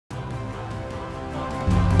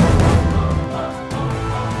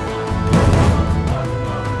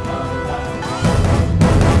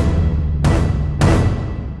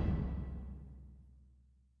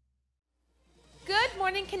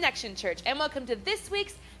Connection Church, and welcome to this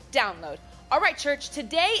week's Download. All right, church,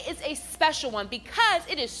 today is a special one because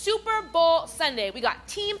it is Super Bowl Sunday. We got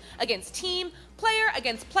team against team, player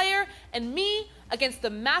against player, and me against the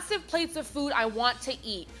massive plates of food I want to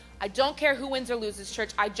eat. I don't care who wins or loses, church.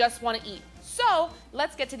 I just want to eat. So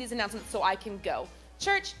let's get to these announcements so I can go.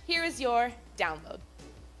 Church, here is your Download.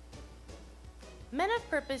 Men of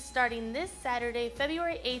Purpose starting this Saturday,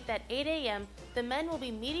 February 8th at 8 a.m., the men will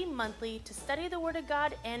be meeting monthly to study the Word of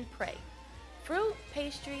God and pray. Fruit,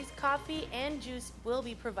 pastries, coffee, and juice will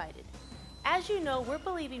be provided. As you know, we're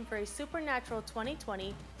believing for a supernatural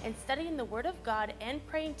 2020, and studying the Word of God and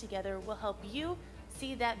praying together will help you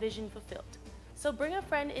see that vision fulfilled. So bring a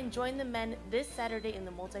friend and join the men this Saturday in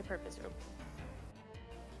the multi-purpose room.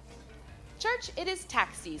 Church, it is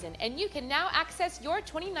tax season, and you can now access your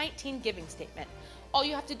 2019 giving statement. All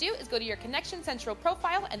you have to do is go to your Connection Central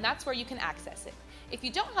profile, and that's where you can access it. If you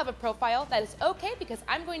don't have a profile, that is okay, because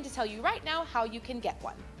I'm going to tell you right now how you can get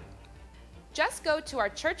one. Just go to our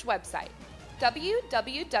church website,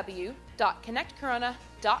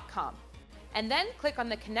 www.connectcorona.com, and then click on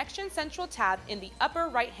the Connection Central tab in the upper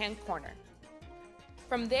right-hand corner.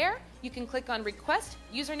 From there, you can click on Request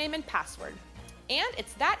Username and Password, and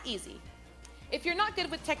it's that easy. If you're not good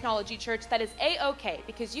with technology, church, that is a-okay,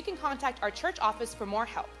 because you can contact our church office for more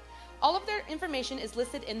help. All of their information is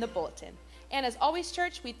listed in the bulletin. And as always,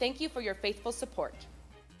 church, we thank you for your faithful support.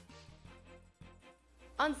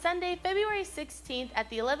 On Sunday, February 16th at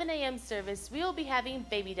the 11 a.m. service, we will be having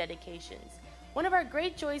baby dedications. One of our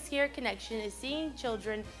great joys here at Connection is seeing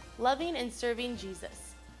children loving and serving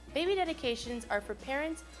Jesus. Baby dedications are for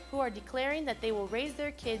parents who are declaring that they will raise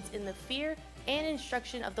their kids in the fear and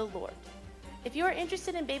instruction of the Lord. If you are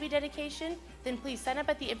interested in baby dedication, then please sign up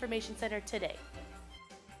at the Information Center today.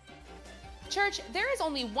 Church, there is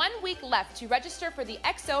only 1 week left to register for the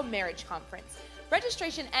XO Marriage Conference.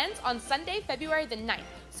 Registration ends on Sunday, February the 9th,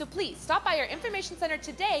 so please stop by our Information Center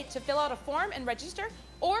today to fill out a form and register,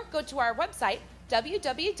 or go to our website,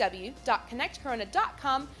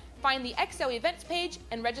 www.connectcorona.com, find the XO events page,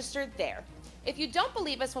 and register there. If you don't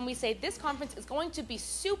believe us when we say this conference is going to be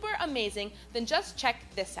super amazing, then just check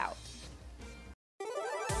this out.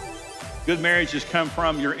 Good marriages come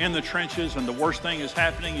from you're in the trenches and the worst thing is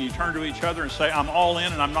happening and you turn to each other and say, I'm all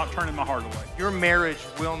in and I'm not turning my heart away. Your marriage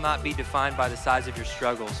will not be defined by the size of your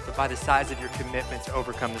struggles, but by the size of your commitment to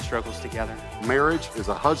overcome the struggles together. Marriage is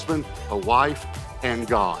a husband, a wife, and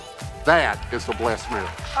God. That is a blessed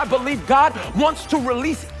marriage. I believe God wants to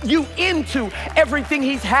release you into everything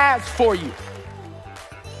He has for you.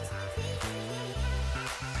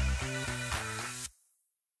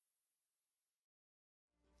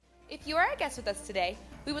 If you are a guest with us today,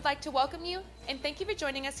 we would like to welcome you and thank you for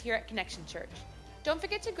joining us here at Connection Church. Don't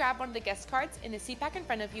forget to grab one of the guest cards in the seat pack in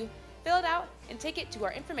front of you, fill it out, and take it to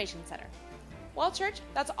our Information Center. Well, church,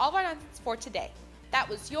 that's all of our announcements for today. That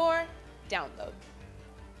was your Download.